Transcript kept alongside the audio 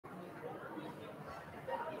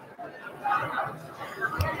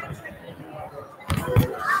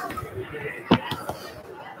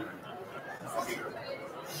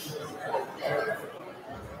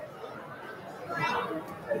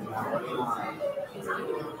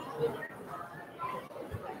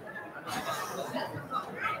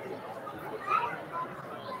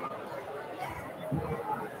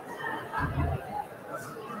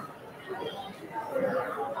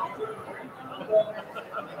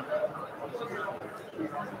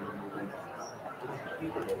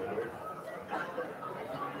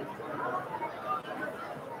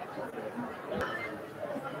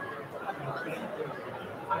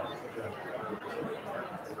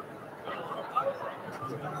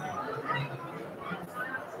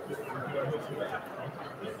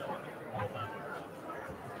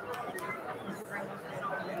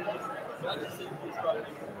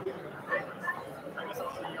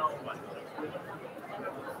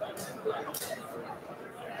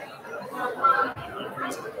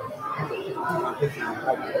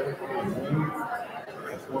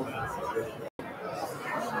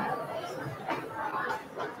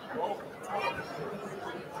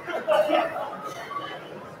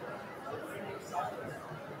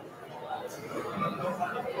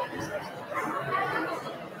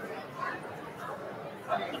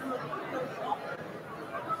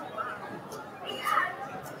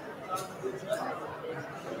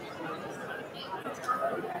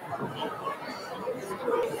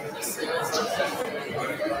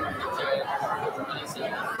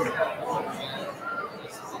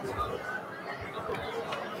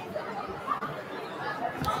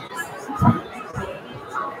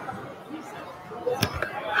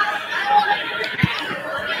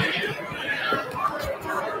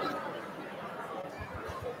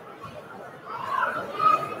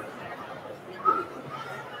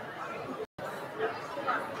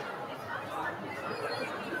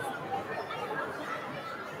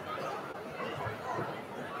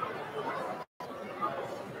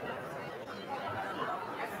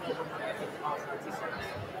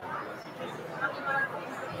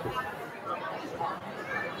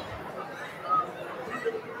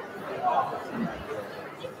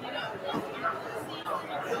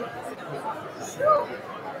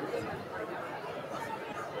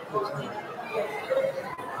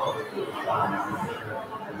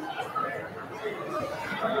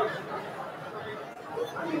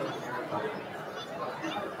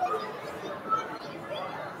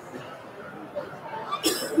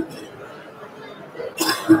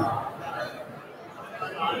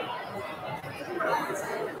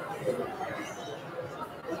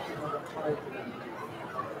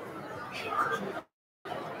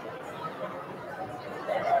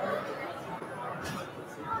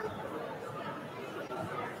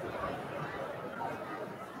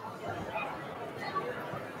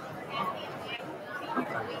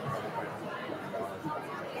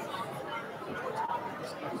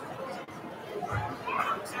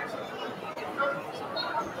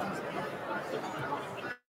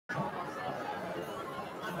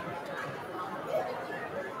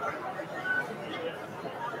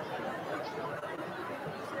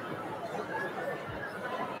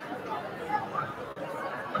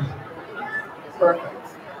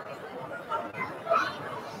Perfect.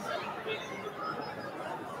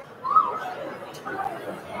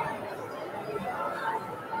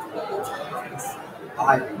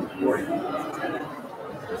 I agree.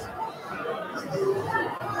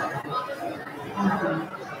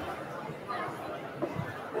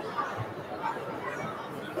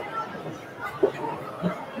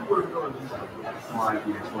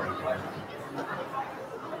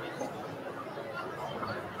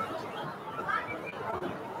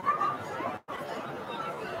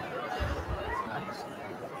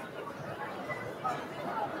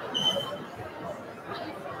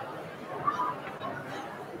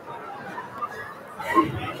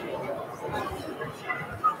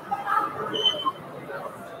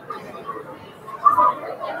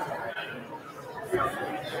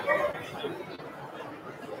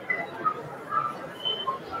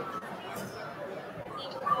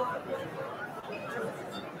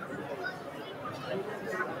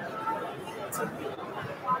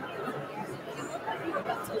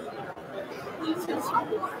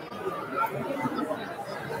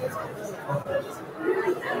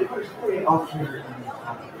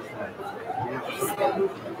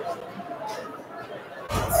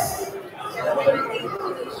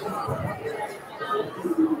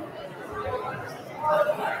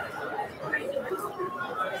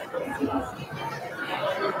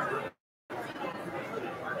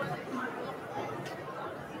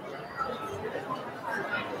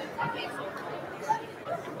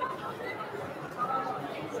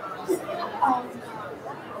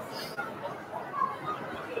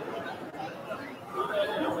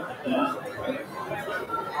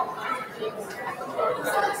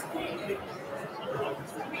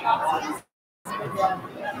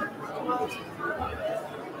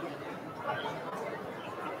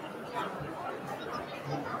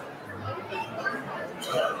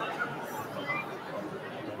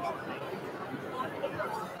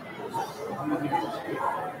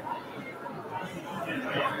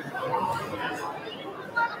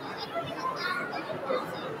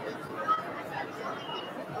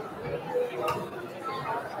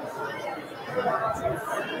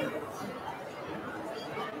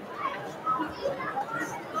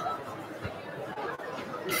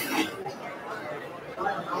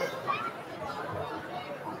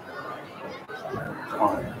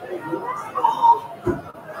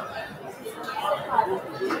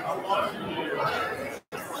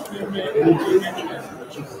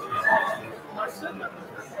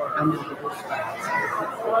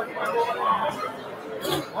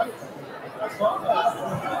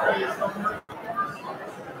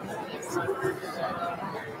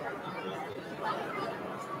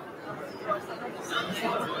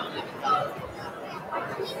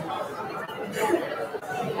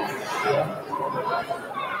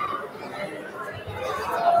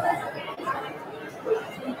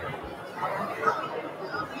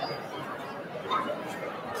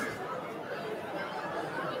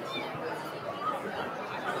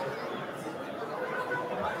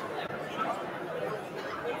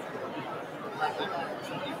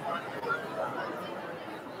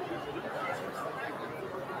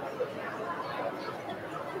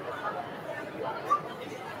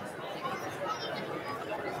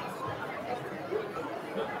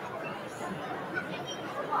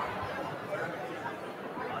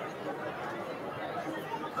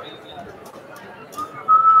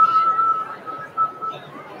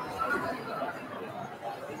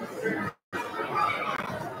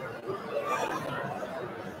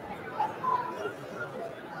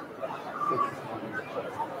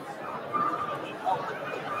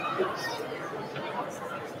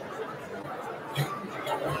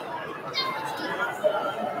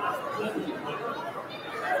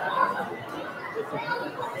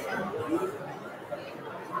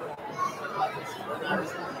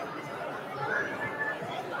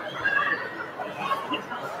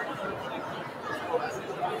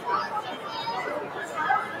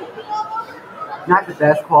 Not the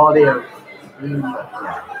best quality of screen, but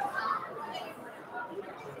yeah.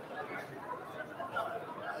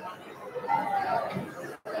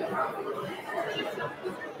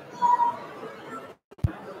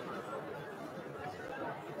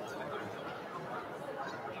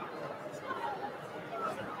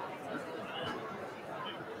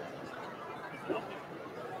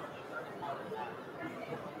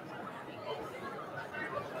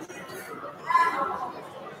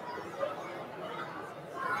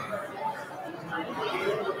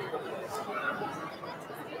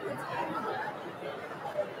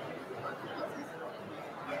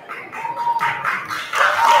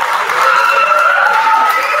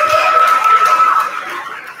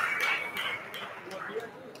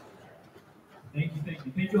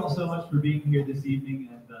 Thank you all so much for being here this evening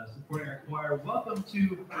and supporting our choir. Welcome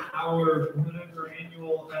to our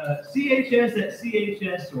annual CHS at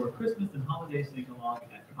CHS, or Christmas and Holiday Sing-Along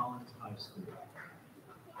at Collins High School.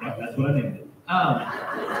 That's what I named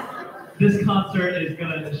it. This concert is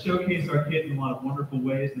going to showcase our kids in a lot of wonderful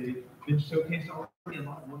ways. They've been showcased already in a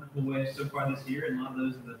lot of wonderful ways so far this year, and a lot of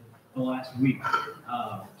those in the last week.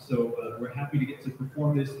 So we're happy to get to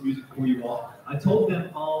perform this music for you all. I told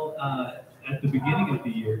them all at the beginning of the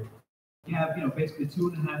year, we have basically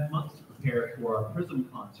 2.5 months to prepare for our Prism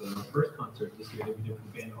concert, our first concert this year that we did with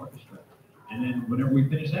the band and orchestra. And then whenever we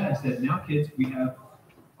finished that, I said, now kids, we have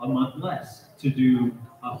a month less to do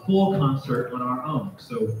a full concert on our own.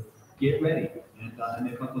 So get ready. And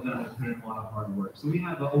they buckled down and put in a lot of hard work. So we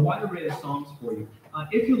have a wide array of songs for you.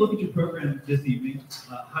 If you look at your program this evening,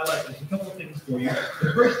 highlight just a couple of things for you.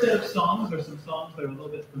 The first set of songs are some songs that are a little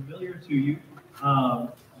bit familiar to you,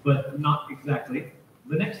 but not exactly.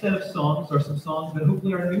 The next set of songs are some songs that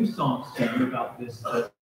hopefully are new songs to you about this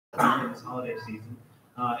holiday season.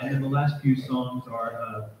 And then the last few songs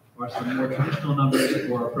are some more traditional numbers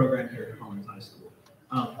for our program here at Collins High School.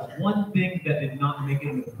 One thing that did not make it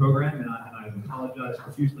into the program, and I apologize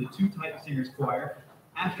profusely to Titan Singers Choir,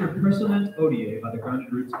 after Personent Odie by the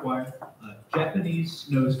Grounded Roots Choir, Japanese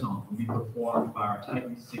Snow Song will be performed by our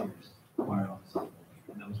Titan Singers Choir ensemble,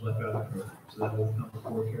 and that was left out of the program, so that will come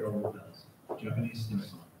before Carol does. Japanese Snow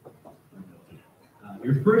Song.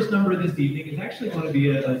 Your first number this evening is actually going to be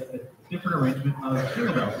a different arrangement of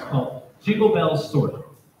Jingle Bells called Jingle Bells Sort of.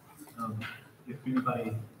 If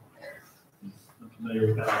anybody is unfamiliar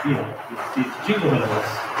with that idea, you see it's Jingle Bells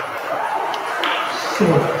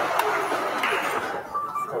Sort of.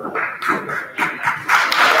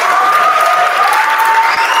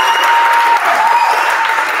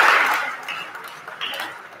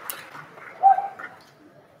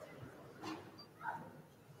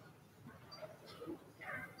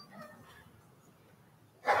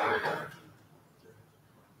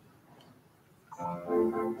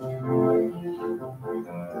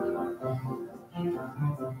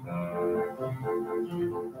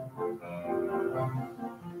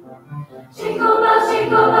 Jingle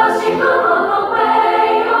bells, jingle all the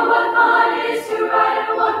way. Oh, what fun it is to ride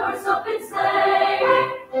in a one-horse open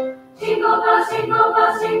sleigh. Jingle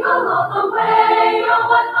bells, jingle all the way. Oh,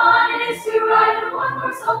 what fun it is to ride in a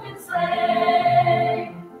one-horse open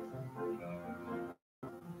sleigh.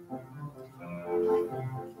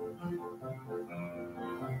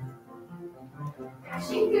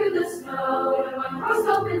 Dashing through the snow in a one-horse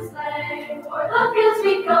open sleigh. O'er the fields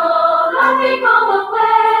we go, laughing all the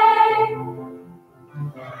way.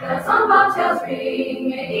 Bells on bobtails ring,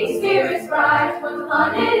 making spirits bright. What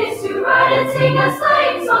fun it is to ride and sing a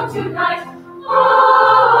sleighing song tonight. Oh,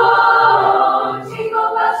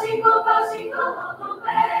 jingle bells, jingle all the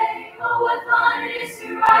way. Oh, what fun it is to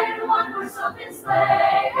ride in a one-horse open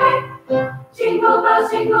sleigh. Jingle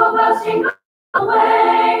bells, jingle all the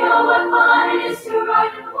way. Oh, what fun it is to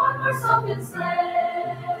ride in a one-horse open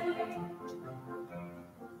sleigh.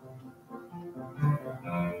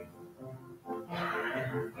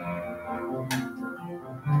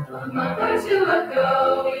 A month or two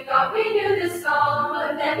ago, we thought we knew this song,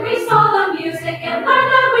 but then we saw the music and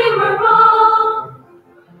learned that we were wrong.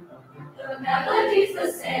 The melody's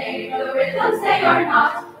the same, the rhythms they are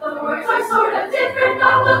not. The words are sort of different,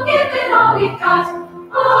 but we'll give it all we've got.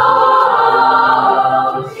 Oh,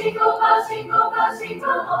 jingle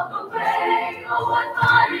all the way. Oh, what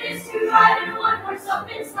fun it is to ride in a one-horse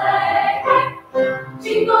open sleigh.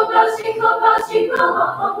 Jingle bells, jingle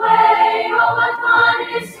all the way. Oh, what fun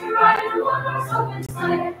it is to ride in a one-horse open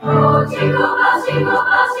sleigh. Oh, jingle bells, jingle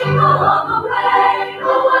all the way.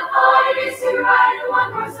 Oh, what fun it is to ride in a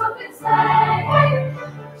one-horse open sleigh.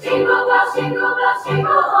 Jingle bells, jingle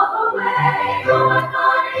all the way. Oh, what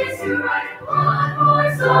fun it is to ride in a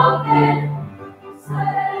one-horse open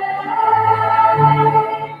sleigh.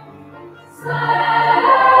 Sleigh,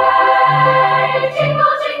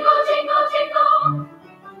 jingle, jingle, jingle, jingle.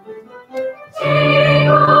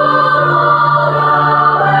 Jingle all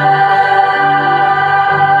the way.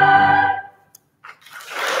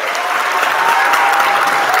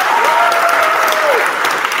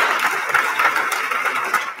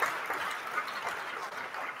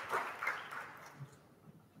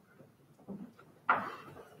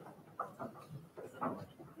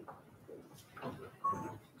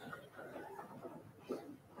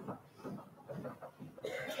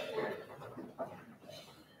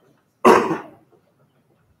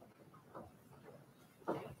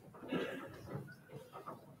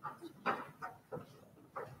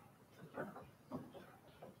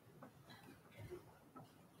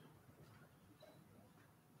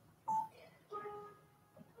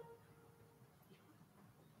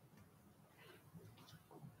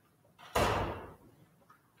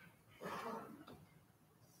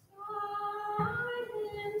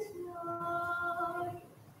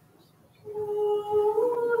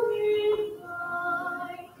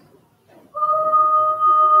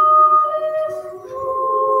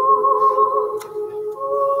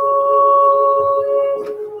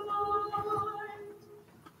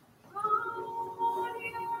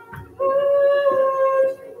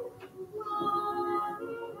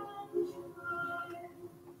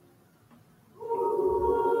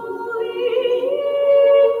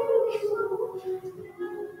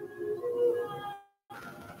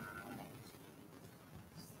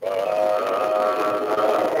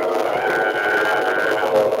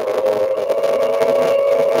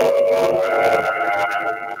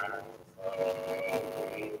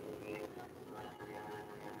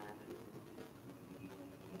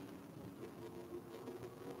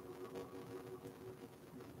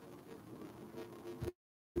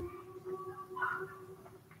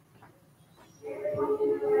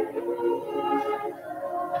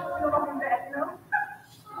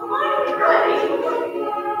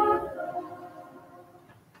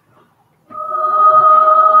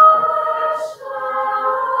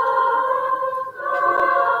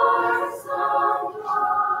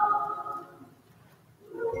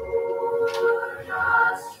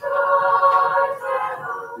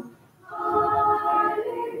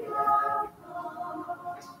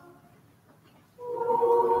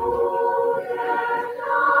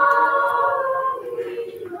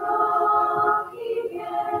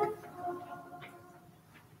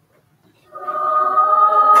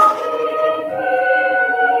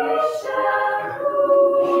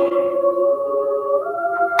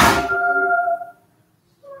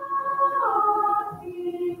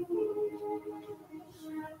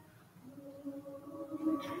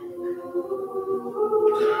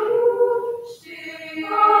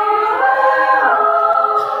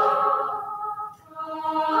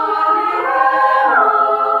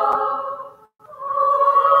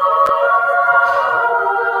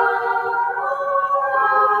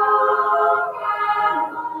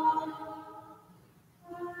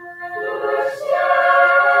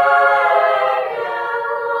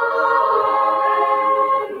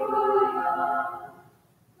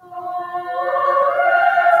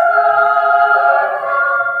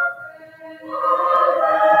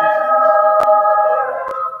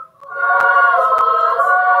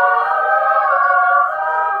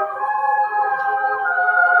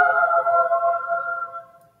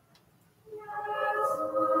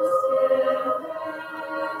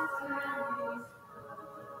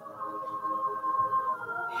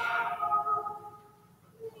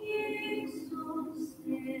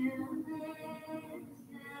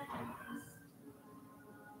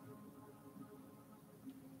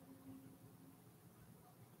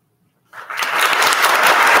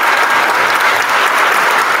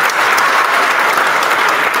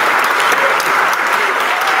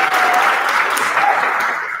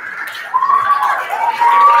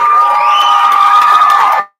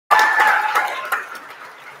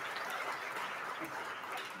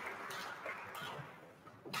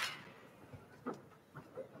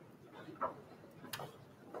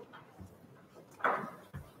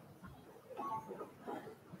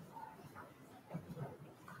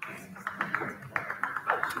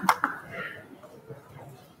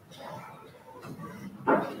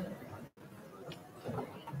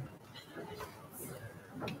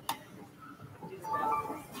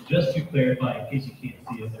 Just to clarify, in case you can't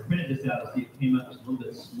see it, I printed this out. See, it came out just a little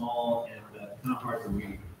bit small and kind of hard to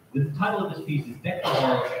read. The title of this piece is Deck the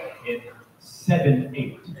Halls in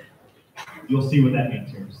 7/8. You'll see what that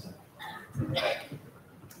means here in a second.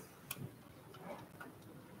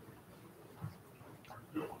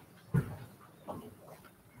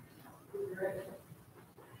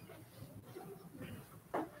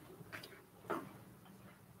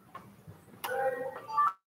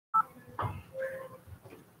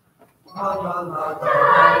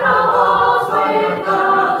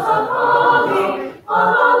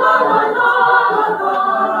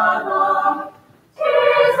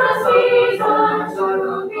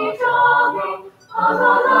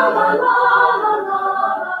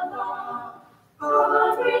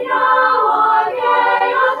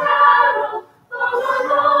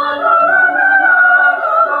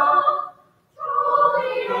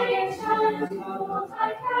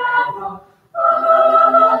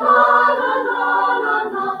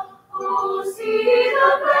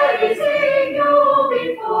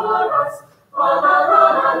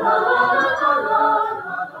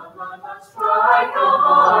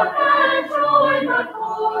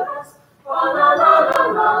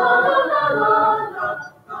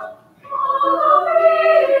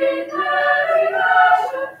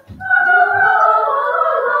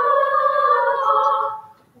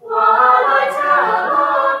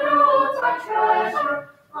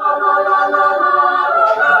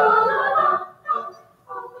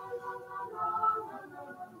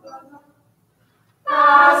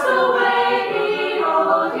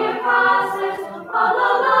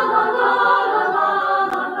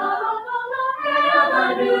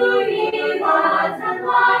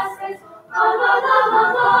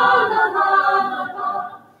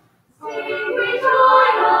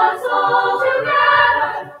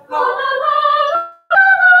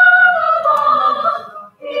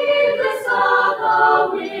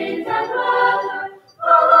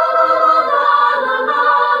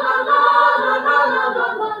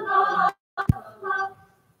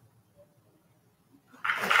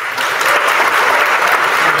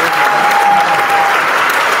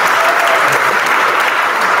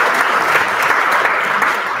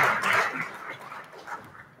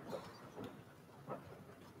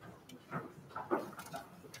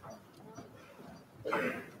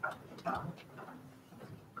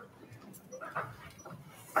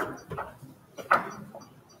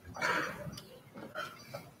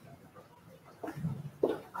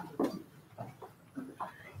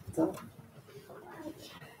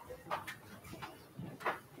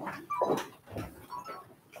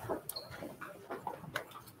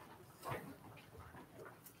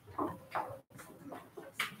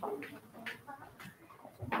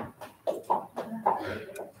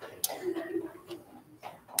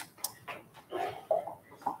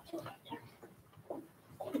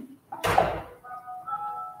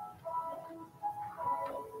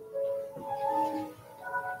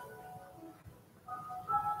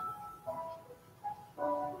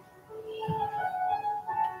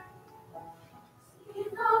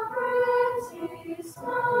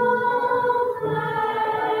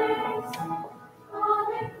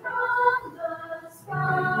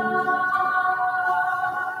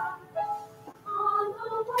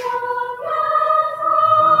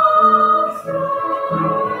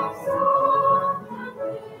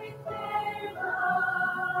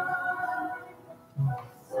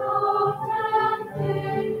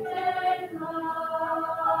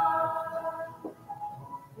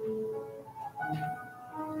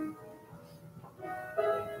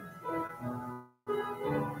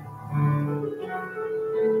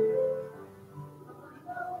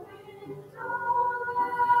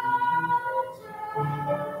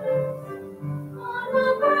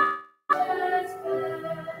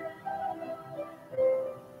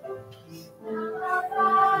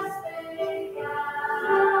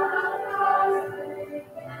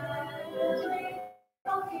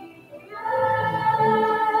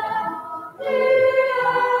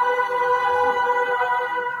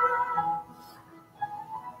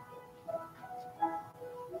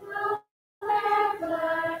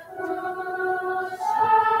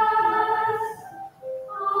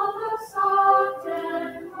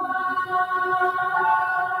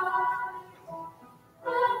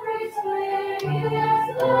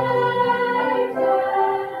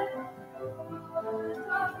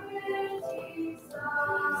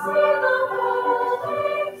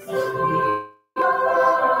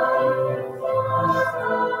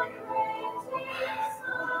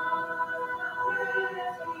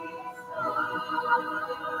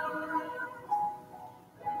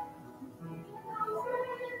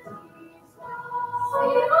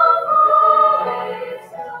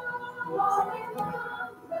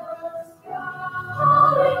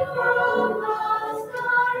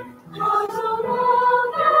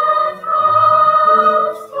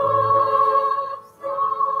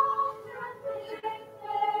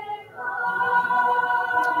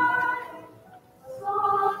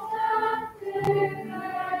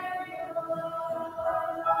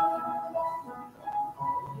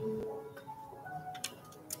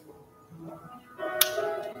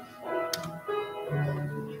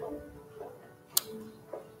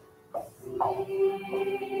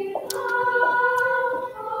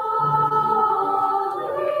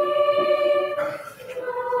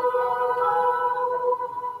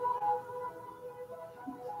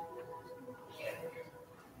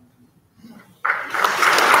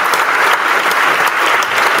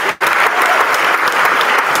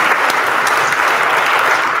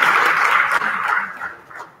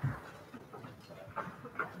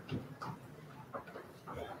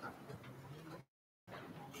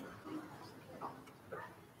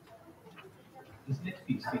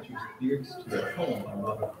 lyrics to a poem by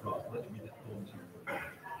Robert Frost. Let's read that poem to you.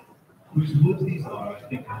 Whose woods these are, I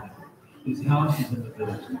think I know. His house is in the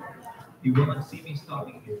village now. He will not see me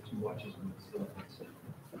stopping here to watch his woods still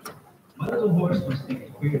and my little horse must think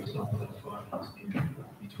it queer to stop at a farmhouse near,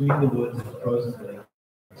 between the woods and the frozen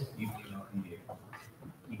lakes, evening of the year.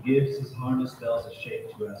 He gives his harness bells a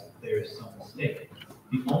shake to ask if there is some mistake.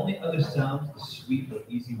 The only other sound is the sweep of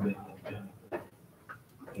easy wind and gentle.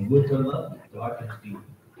 The woods are lovely, dark and deep,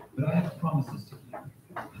 but I have promises to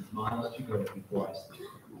keep, and miles to go before I sleep.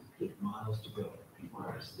 With miles to go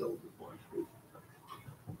before I sleep.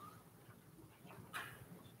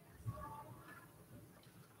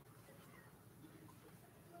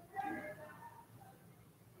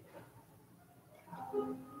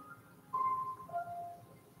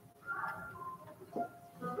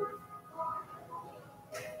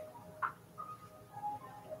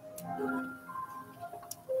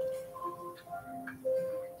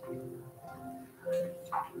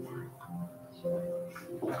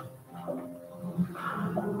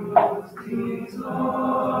 These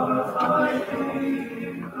are, I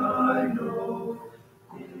think I know,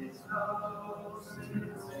 his house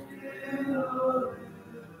is in a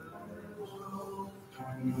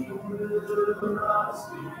he will not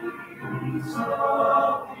speak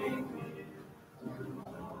softly.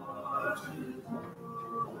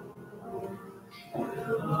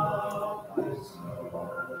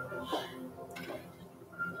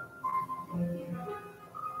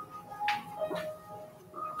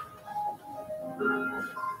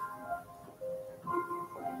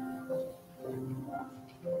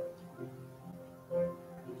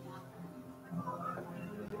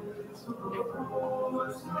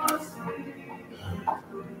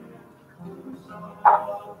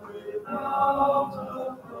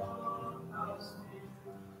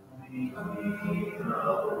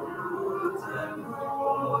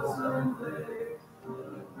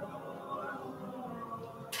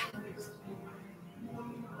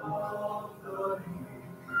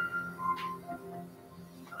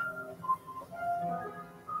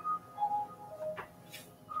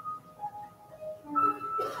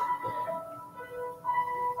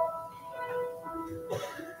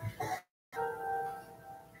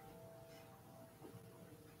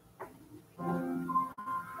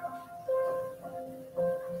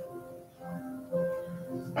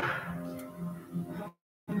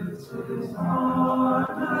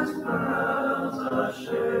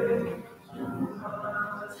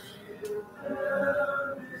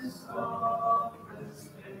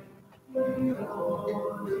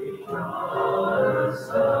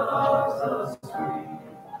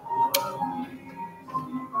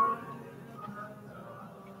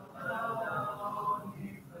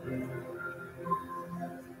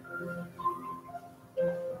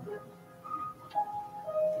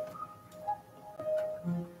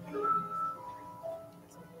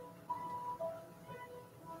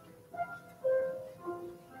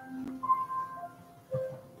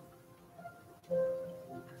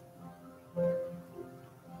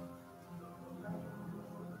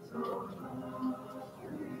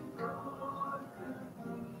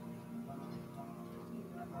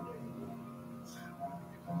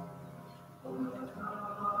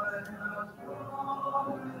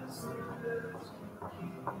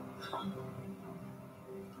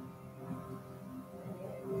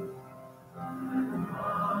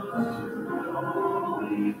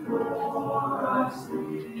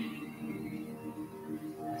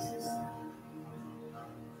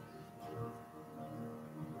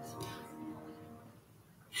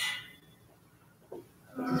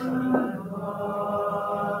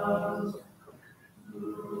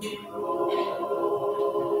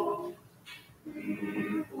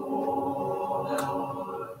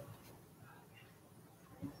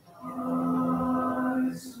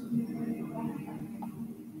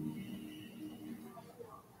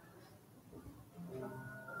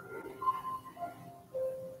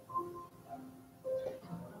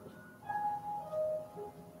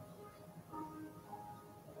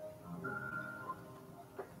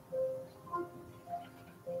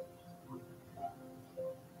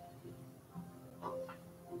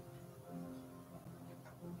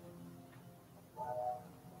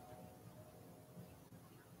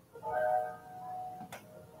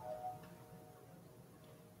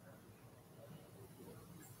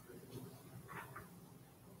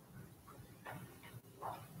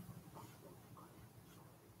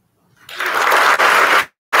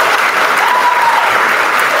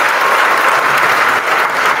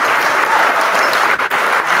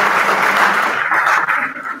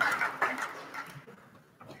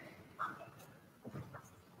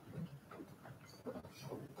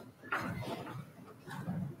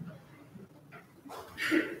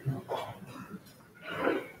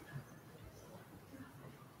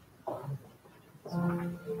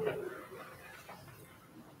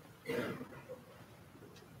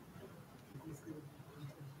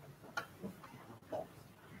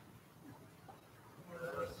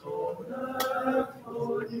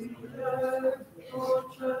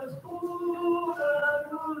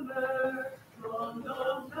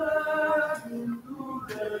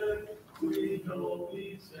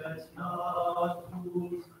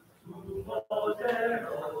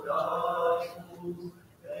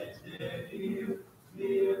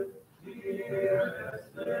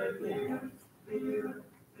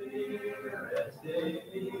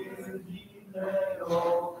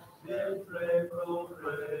 sempre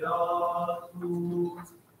procreatur.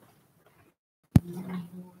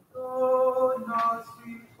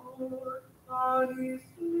 Nascitur,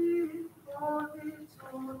 anisci,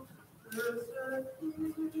 aniscitur,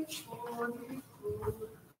 presentis, aniscitur,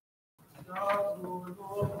 datur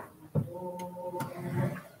notum,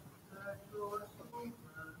 sector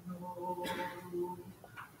supernorum,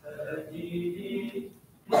 edidit,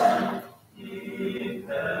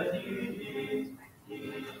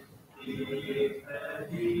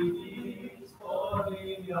 edidit,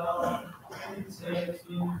 gloria, in sex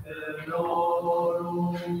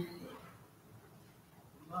inferiorum,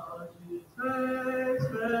 magistrix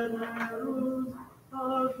venerus,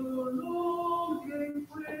 adulum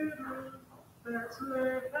inquirus,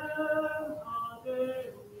 Bethlehem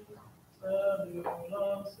Adei,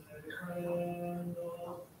 Salulam sequendo,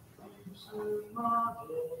 ipsum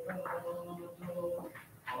adorando,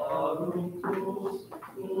 arum tus,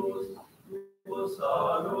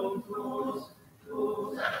 arum tus,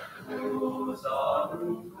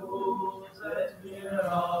 arum tus, et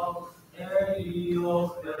miram,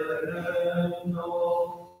 eios perendo,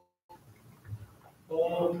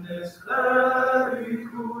 omnes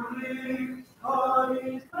clericuli,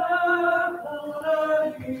 aris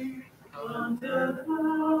perpolei,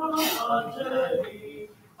 antefam angeli,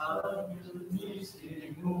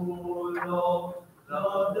 admissimulo,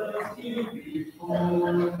 laudes tibi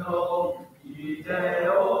fundo,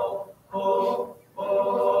 ideo,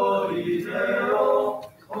 ideo,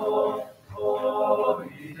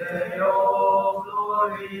 ideo,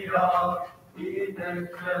 gloria, in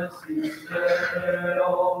excelsis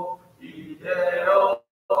Deo, ideo,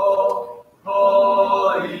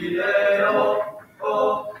 ideo,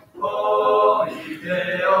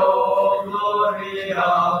 ideo,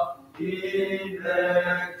 gloria, in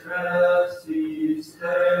excelsis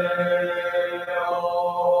Deo.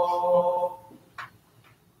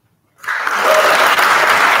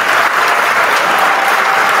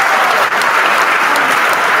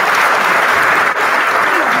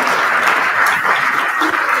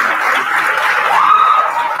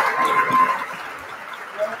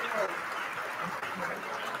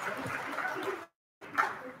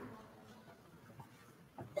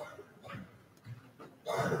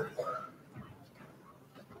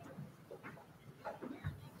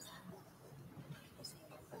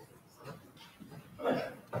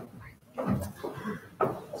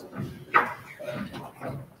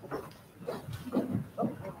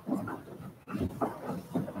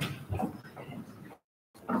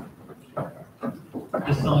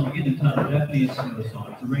 This song, again entitled Japanese Snow Song,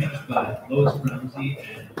 it's arranged by Lois Ramsey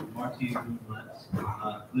and Marty Roomlets.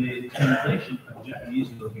 The translation of Japanese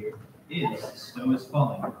here is Snow is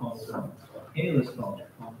falling, calm, calm. Hail is falling,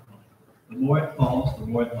 calm, calm. The more it falls, the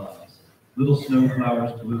more it lies. Little snow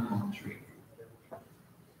flowers bloom on the tree.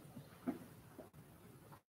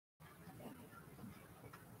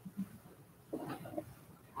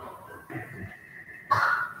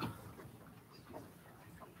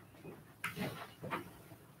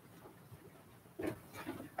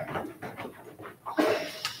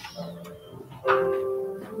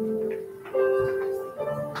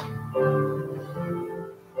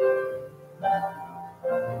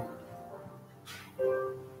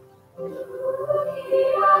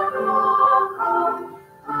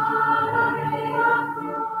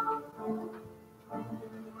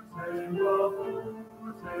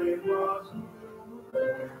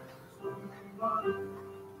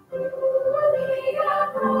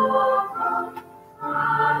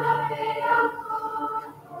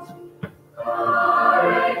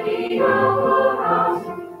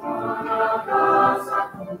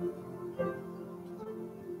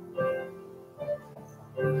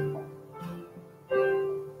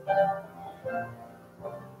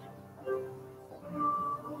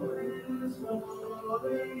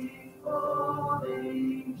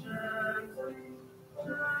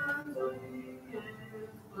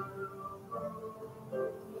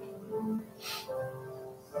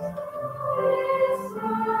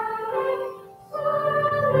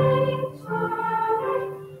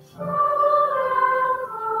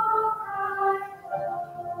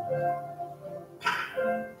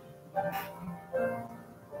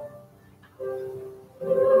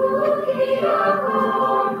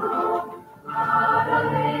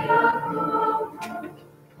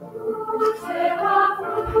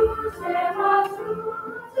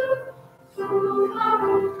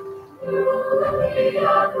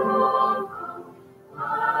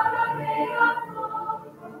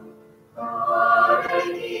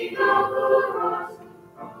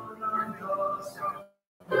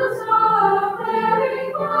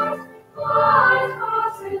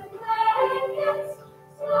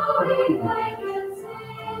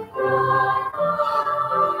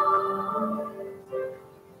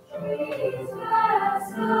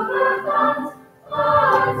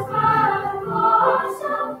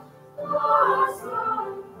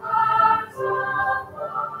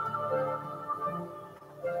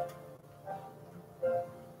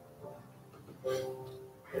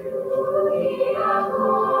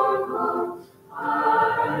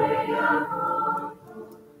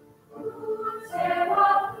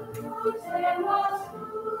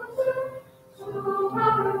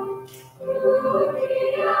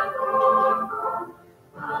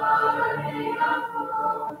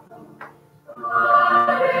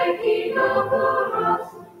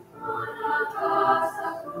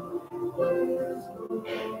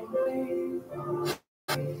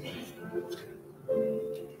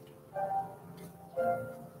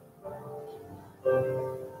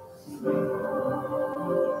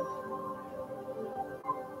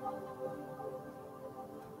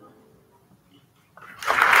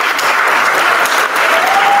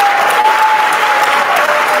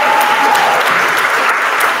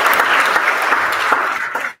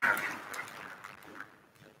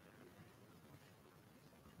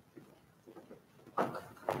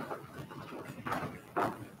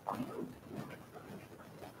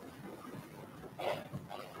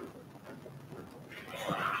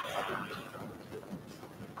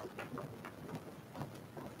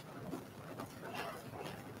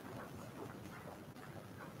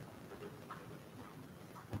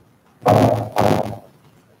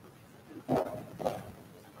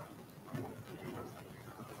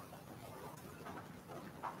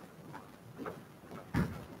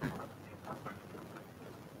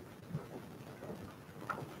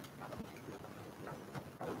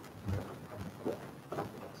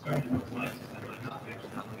 Starting to look nice, I might not actually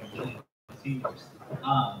have like a million seniors.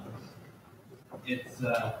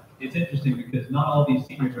 It's interesting because not all these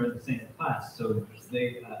seniors are in the same class, so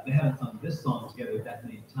they haven't sung this song together that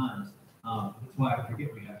many times. That's why I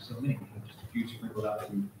forget we have so many. We have just a few sprinkled out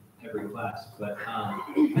to every class. But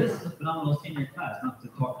this is a phenomenal senior class. Not to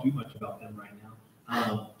talk too much about them right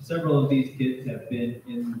now. Several of these kids have been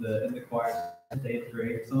in the choir since 8th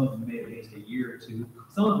grade. Some of them maybe at least a year or two.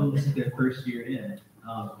 Some of them this is their first year in,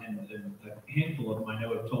 and a handful of them I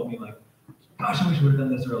know have told me like, "Gosh, I wish we would have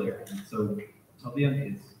done this earlier." And so tell the young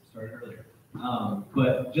kids start earlier.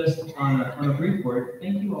 But just on a brief word,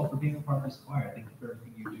 thank you all for being a part of this choir. Thank you for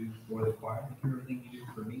everything you do for the choir. Thank you for everything you do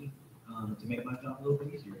for me to make my job a little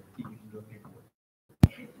bit easier. Keep me from doing paperwork.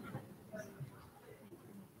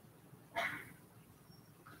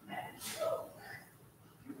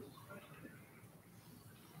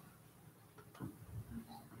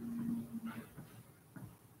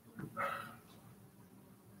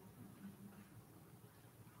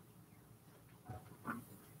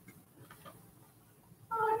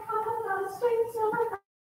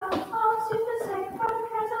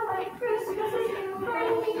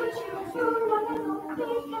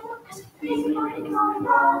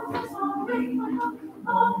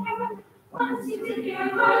 One seems to hear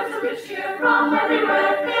words of good cheer from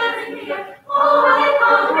everywhere, filling the air. Oh, I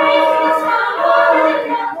come raising a sound, oh, and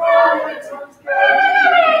now gathering tones.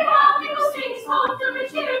 Hooray, now people sing songs of good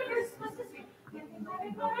cheer. Christmas is here. Merry,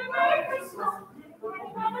 merry, merry Christmas. Merry,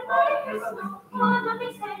 merry, merry Christmas. One of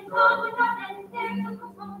these days, long without end, there comes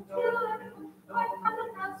home to everyone. Right from the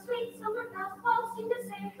house, sweet summer house, all seem to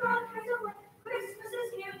say, God cares away. Christmas is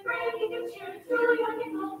here, bringing good cheer to young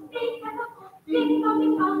and old. Big and old. Ding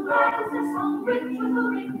dong, glad is the song, rich with a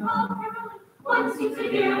ring of caroling. One seems to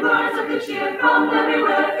hear words of good cheer from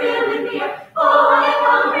everywhere, filling the air. Oh, I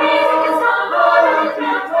come raising a sound, oh, and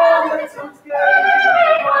now all the sounds.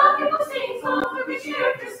 Hooray, while people sing songs of good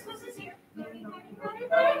cheer, Christmas is here. Merry, merry, merry,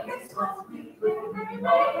 merry Christmas. Merry, merry, merry,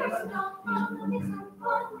 merry Christmas. All of these songs,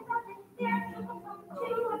 one without end, there to come to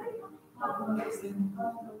everyone. All of these songs,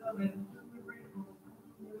 all of it.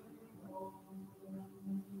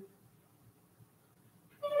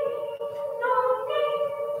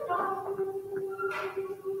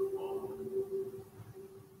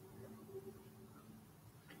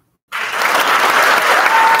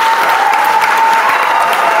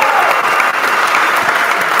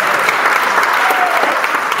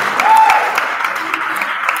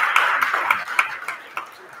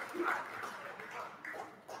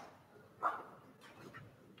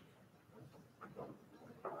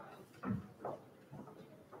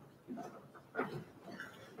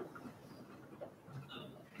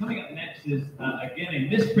 Coming up next is, again, a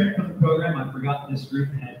misprint from the program. I forgot this group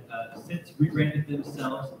had since rebranded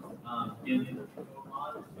themselves in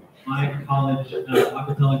my college a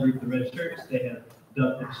cappella group, the Red Shirts. They have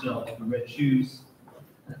dubbed themselves the Red Shoes.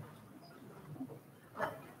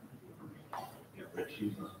 Yeah, Red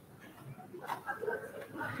Shoes on.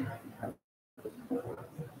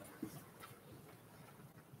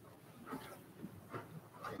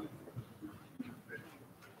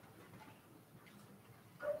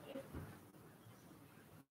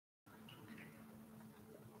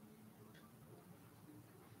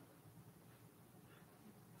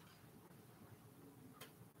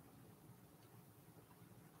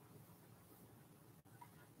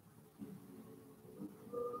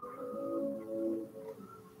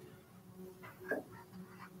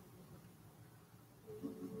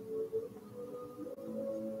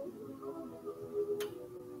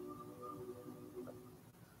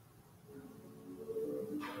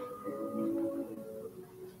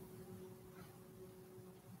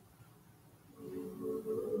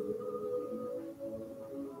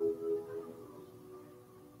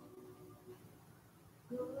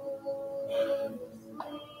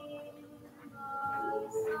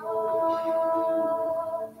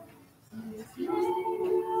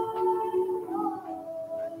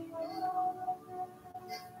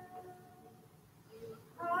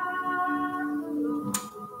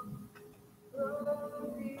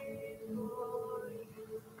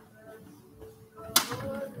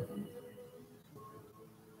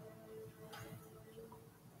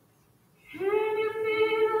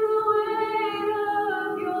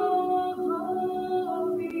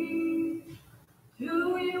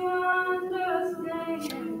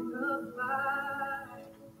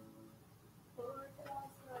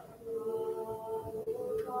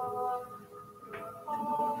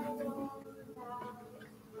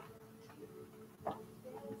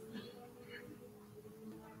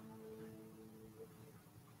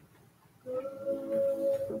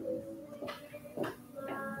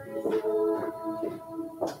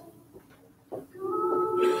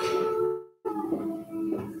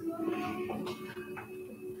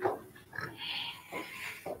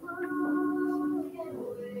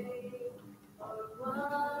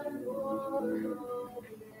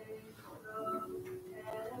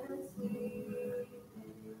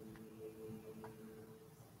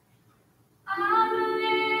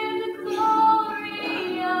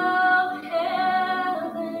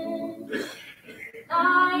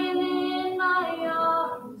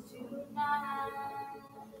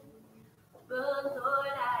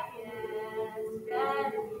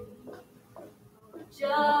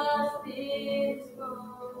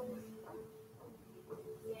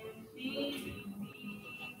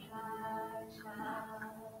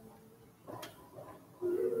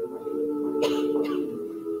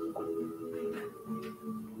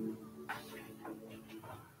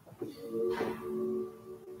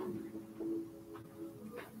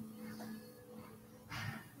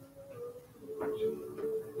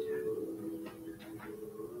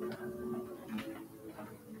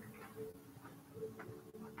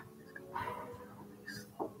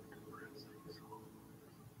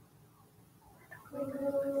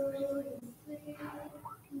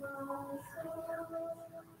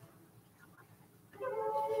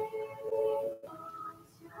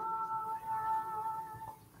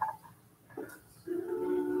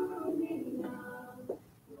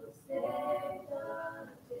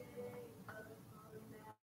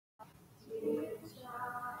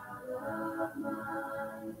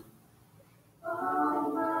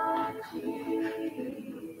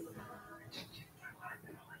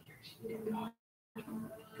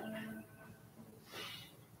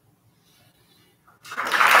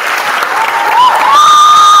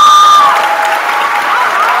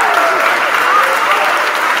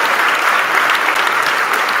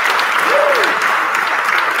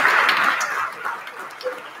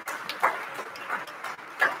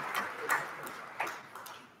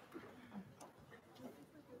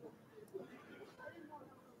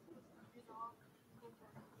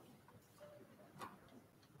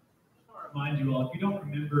 you all, if you don't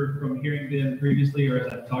remember from hearing them previously or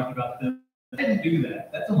as I've talked about them, they didn't do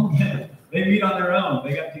that. That's all them. They meet on their own.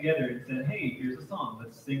 They got together and said, hey, here's a song.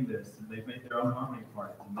 Let's sing this. And they made their own harmony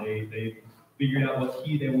parts. And they figured out what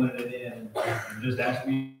key they wanted it in and just asked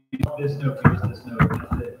me, this note, here's this note, and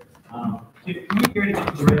that's it. Can we hear it again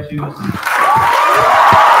for the red shoes?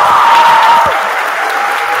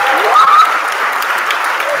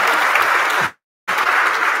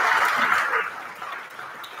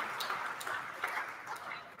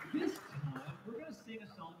 This time, we're going to sing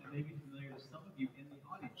a song that may be familiar to some of you in the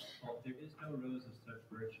audience called There Is No Rose of Such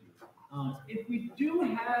Virtue. If we do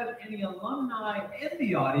have any alumni in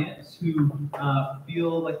the audience who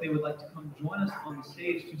feel like they would like to come join us on the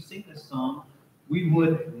stage to sing this song, we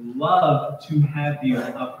would love to have you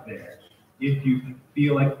up there. If you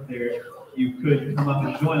feel like you could come up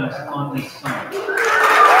and join us on this song.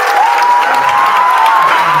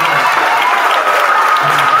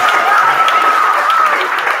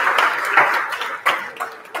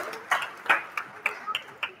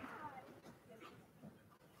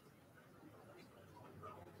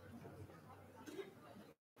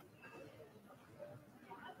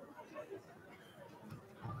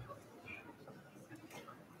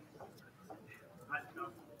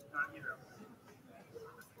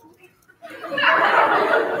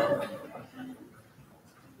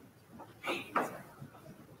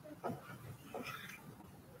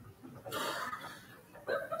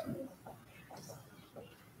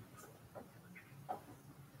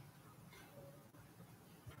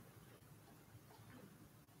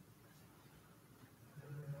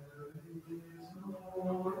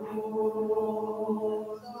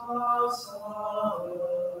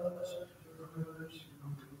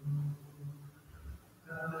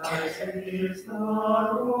 Is the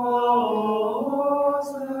rose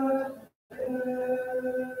that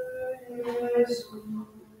is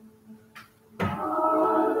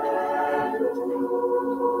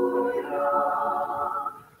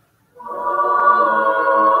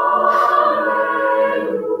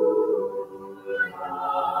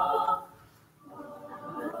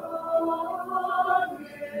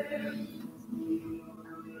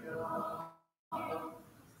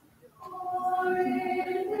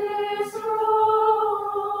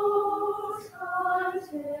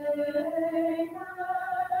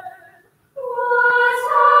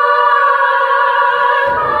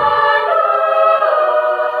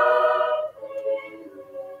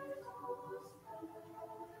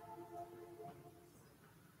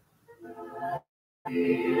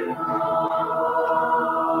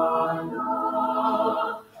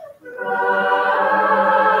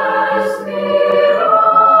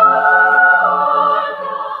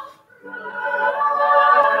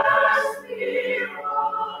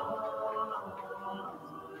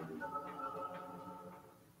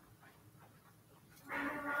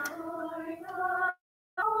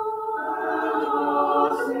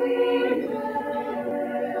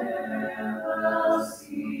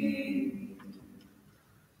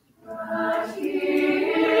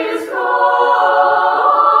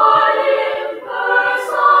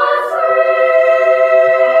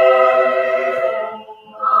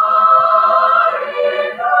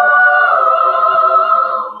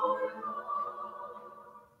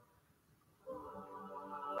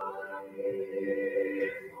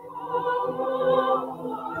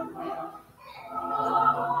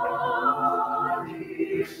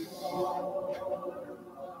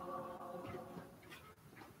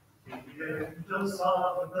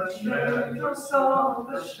angels of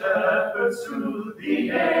the shepherds to the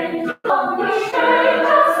angels of the shepherds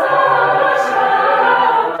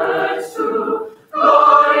to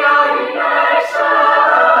Gloria in excelsis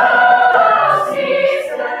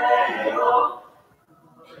Deo.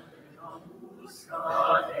 Gadeamus,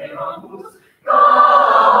 Gadeamus,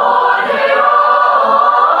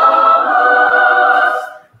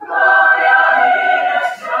 Gloria in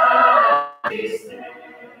excelsis Deo.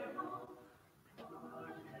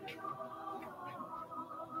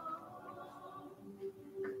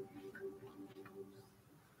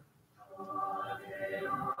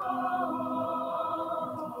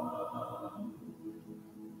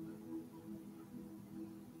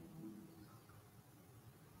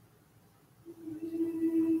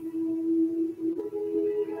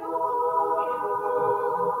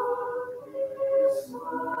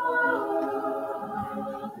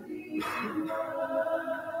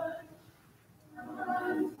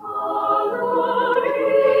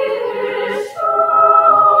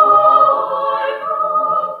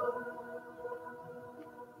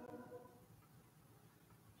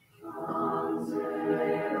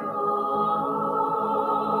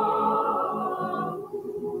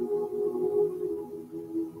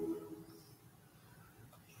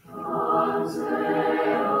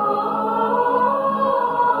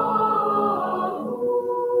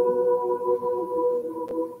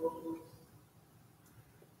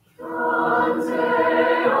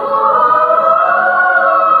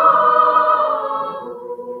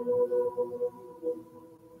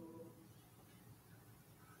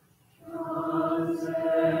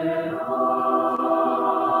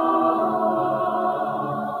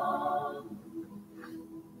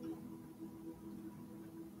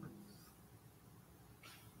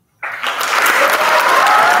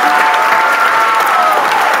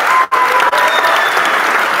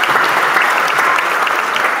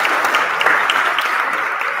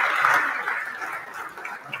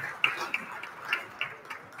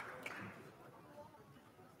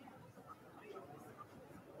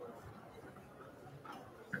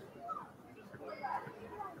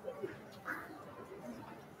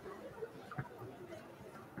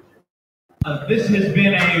 This has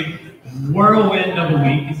been a whirlwind of a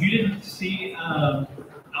week. If you didn't see out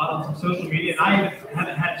on some social media, and I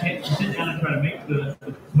haven't had a chance to sit down and try to make the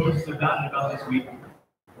posts about this week.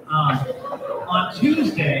 On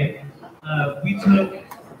Tuesday, we took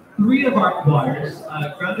 3 of our choirs,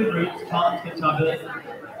 Grounded Roots, Collins Cantabile,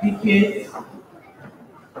 Hey Kids.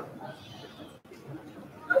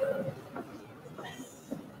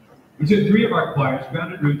 We took 3 of our choirs,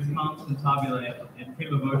 Grounded Roots, Collins Cantabile, and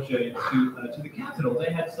Prima Voce, to the Capitol.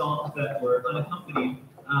 They had songs that were unaccompanied,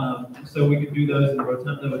 so we could do those in the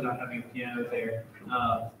rotunda without having a piano there.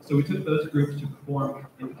 So we took those groups to perform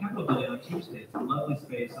in the Capitol building on Tuesday. It's a lovely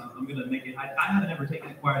space. I'm going to make it. I haven't ever taken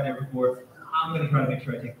a choir there before. I'm going to try to make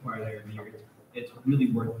sure I take a choir there every year. It's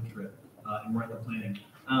really worth the trip and worth the planning.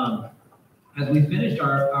 As we finished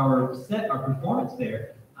our performance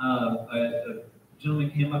there, a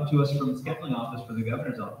gentleman came up to us from the scheduling office for the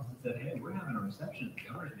governor's office and said, "Hey, we're having a reception at the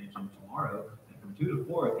governor's mansion tomorrow from 2 to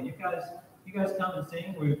 4. Can you guys come and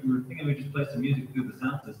sing? We were thinking we'd just play some music through the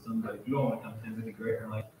sound system, but if you all want to come sing, that'd be great."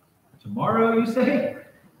 And we're like, "Tomorrow, you say?"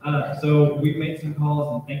 So we made some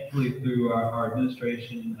calls, and thankfully through our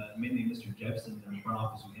administration, mainly Mr. Jepson in the front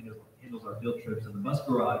office, who handles our field trips and the bus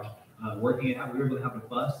garage, working it out, we were able to have a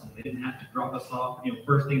bus, and they didn't have to drop us off,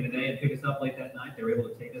 first thing of the day and pick us up late that night. They were able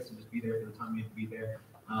to take us and just be there for the time we had to be there.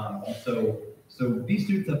 And so these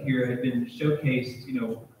students up here have been showcased,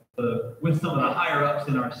 with some of the higher ups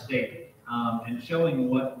in our state, and showing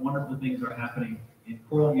what wonderful things are happening in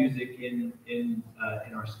choral music in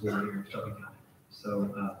our school here in Shelby County.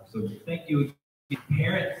 So thank you,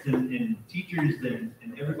 parents and teachers and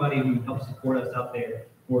everybody who helps support us out there,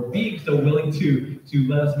 for being so willing to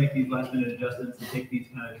let us make these last minute adjustments and take these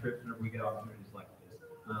kind of trips whenever we get opportunities like this.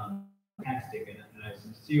 Fantastic, and I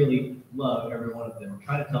sincerely love every one of them.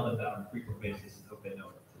 Try to tell them that on a frequent basis and hope they know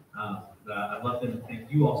it. I love them, and thank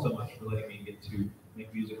you all so much for letting me get to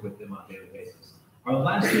make music with them on a daily basis. Our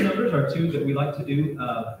last 2 numbers are 2 that we like to do.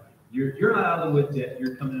 You're not out of the woods yet.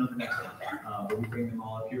 You're coming on the next one, but we bring them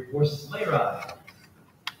all up here for Sleigh Ride.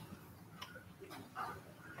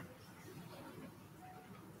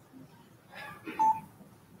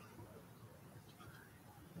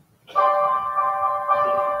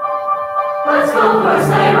 Let's go for a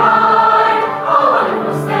sleigh ride, a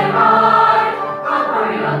wonderful sleigh ride. Come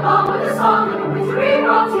hurry along with the song of the wintry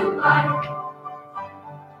road to fly.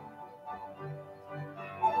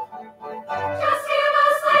 Just hear the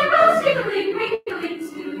sleigh bells jingling, ringling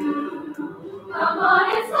too. Come on,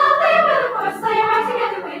 it's lovely weather for a sleigh ride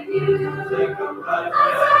together with you.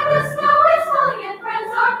 Outside the snow is falling and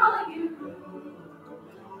friends are calling you.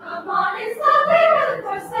 Come on, it's lovely weather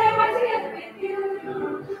for a sleigh ride together with you.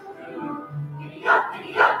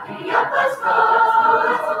 Giddy up, let's go.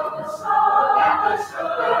 Let's go to the show. Get the show.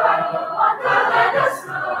 We're riding in wonderland of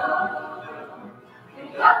snow.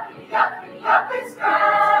 Giddy up, it's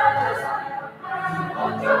grand.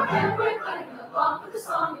 Hold your hand, we're gliding along with the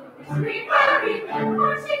song in the wintry prairie.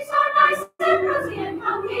 Our cheeks are nice and rosy and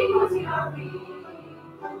comfy, cozy are we.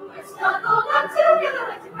 We're snuggled up together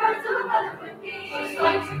like 2 birds of a feather would be. Just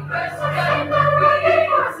like 2 birds together, we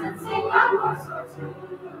chorus and sing a chorus or 2.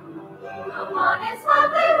 Come on, it's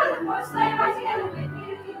lovely weather for a sleigh ride together with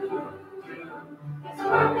you. It's a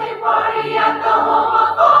birthday party at the home of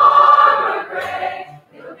Farmer Gray.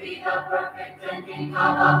 It'll be the perfect ending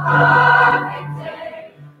of a perfect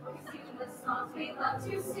day. We'll be singing the songs we love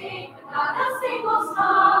to sing without a single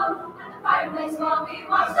song. At the fireplace while we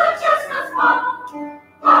watch the chestnuts pop.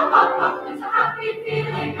 Pop, pop, pop. There's a happy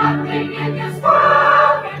feeling nothing in this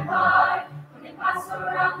world can buy. When they pass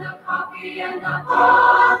around the coffee and the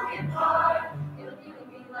pumpkin pie, it'll be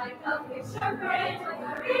like a picture framed with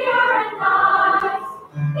a rear and eyes.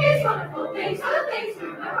 These wonderful things are the things we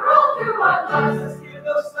remember all through our lives. Just hear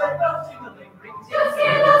those sleigh bells jingling, ring, ting, Just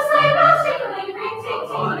hear those sleigh bells jingling, ring, ting,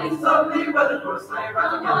 ting. It's lovely weather for a sleigh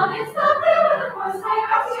ride Come on, it's lovely weather for a sleigh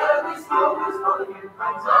ride together. the snow is falling and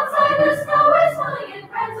friends are Outside the snow is falling and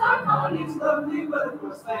friends are calling. It's lovely weather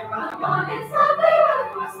for a sleigh ride Come on, it's lovely weather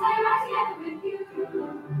for a sleigh ride together with you.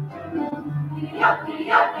 Giddy up,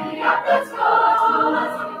 let's go.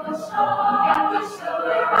 Let's go to the show. Get the show.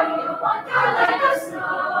 We're riding in a wonderland of snow.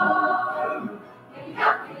 Giddy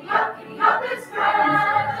up, it's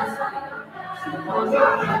grand. Just like a band.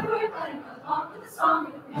 We're playing along with the song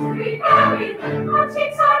of the mystery fairy. Our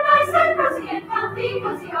cheeks are nice and rosy and healthy,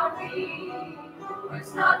 cozy are we. We're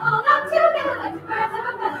snuggled up together like two birds of a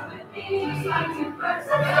feather with me. Just like two birds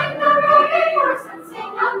and sing the reggae chorus and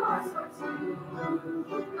sing a chorus or two.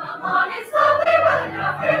 Come on, it's lovely weather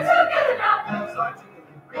now. We're together now. Bells are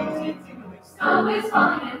tingling, crazy tingling. Snow is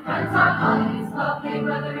falling and friends are calling. It's lovely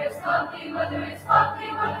weather, it's lovely weather, it's lovely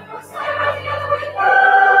weather. We're sleigh ride together with you.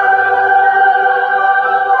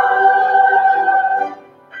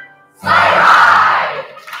 Sleigh ride!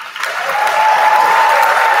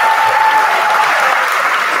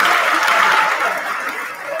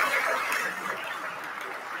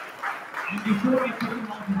 And before we put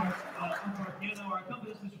him onto our piano, our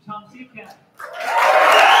accompanist, Mr. Tom Seacat.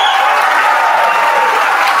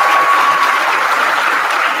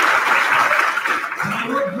 And I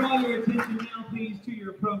will draw your attention now, please, to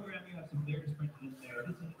your program. You have some lyrics printed in there.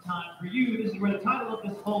 This is the time for you. This is where the title of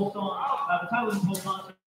this whole song, comes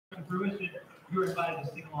to fruition. You're invited to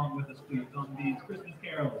sing along with us, please, on these Christmas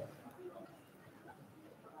carols.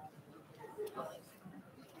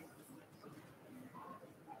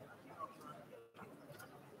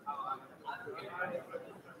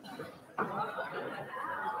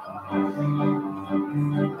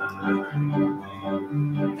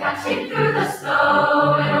 Dashing through the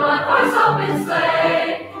snow in a one-horse open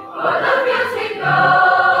sleigh, o'er the fields we go,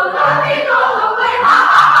 laughing all the way. Ha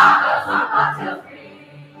ha ha! Bells are bobtails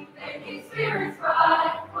ring, making spirits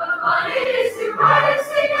bright. What fun it is to ride and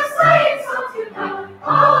sing a sleighing song tonight!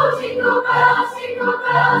 Oh, jingle bells,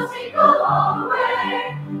 jingle all the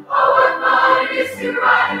way. Oh, what fun it is to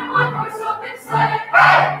ride in a one-horse open sleigh!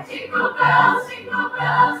 Hey! Jingle bells, jingle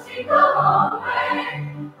all the way.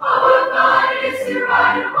 Oh, what fun it is to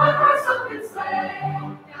ride in a one-horse open sleigh.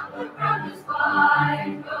 Now the ground is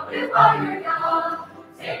wide, go with while you're young.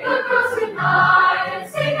 Take a girls tonight and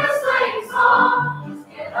sing a sleighing song. Just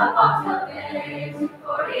get a bobtail gay,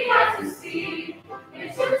 240 out to sea.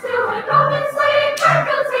 Hitch him to an open sleigh, Jack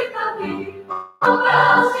will take the lead.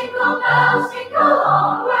 Jingle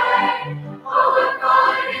all the way. Oh, what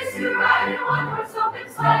fun it is to ride in a one-horse open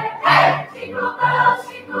sleigh. Hey! Jingle bells,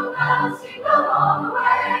 jingle all the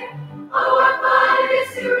way. Oh, what fun it is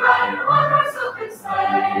to ride in a one-horse open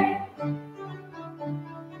sleigh.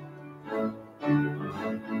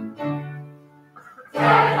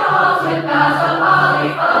 10,000 boughs of holly,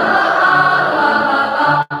 fa la la la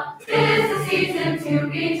la. 'Tis the season to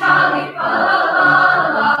be jolly, fa la la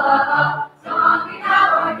la la. So on we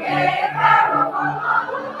now our gay apparel, fa la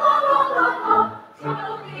la la la.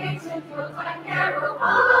 Trouble the ancient fields like carol,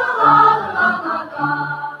 fa la la.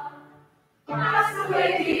 Pass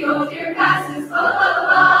away the old dear passes, fa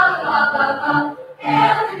la.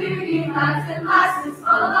 Hail the beauty lads and lasses,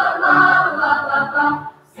 fa la.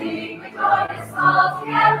 Sing joyous all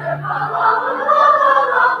together, fa la.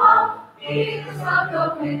 Beat the sound of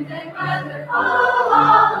wind and weather, fa la.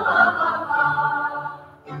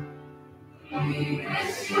 We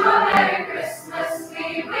wish you a Merry Christmas, we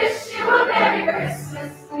wish you a Merry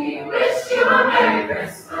Christmas, we wish you a Merry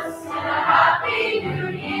Christmas and a Happy New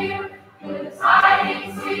Year. Good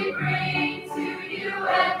tidings we bring to you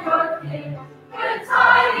and your king. Good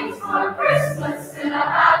tidings for Christmas and a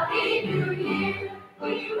Happy New Year.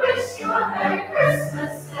 We wish you a Merry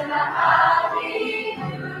Christmas and a Happy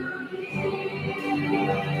New Year.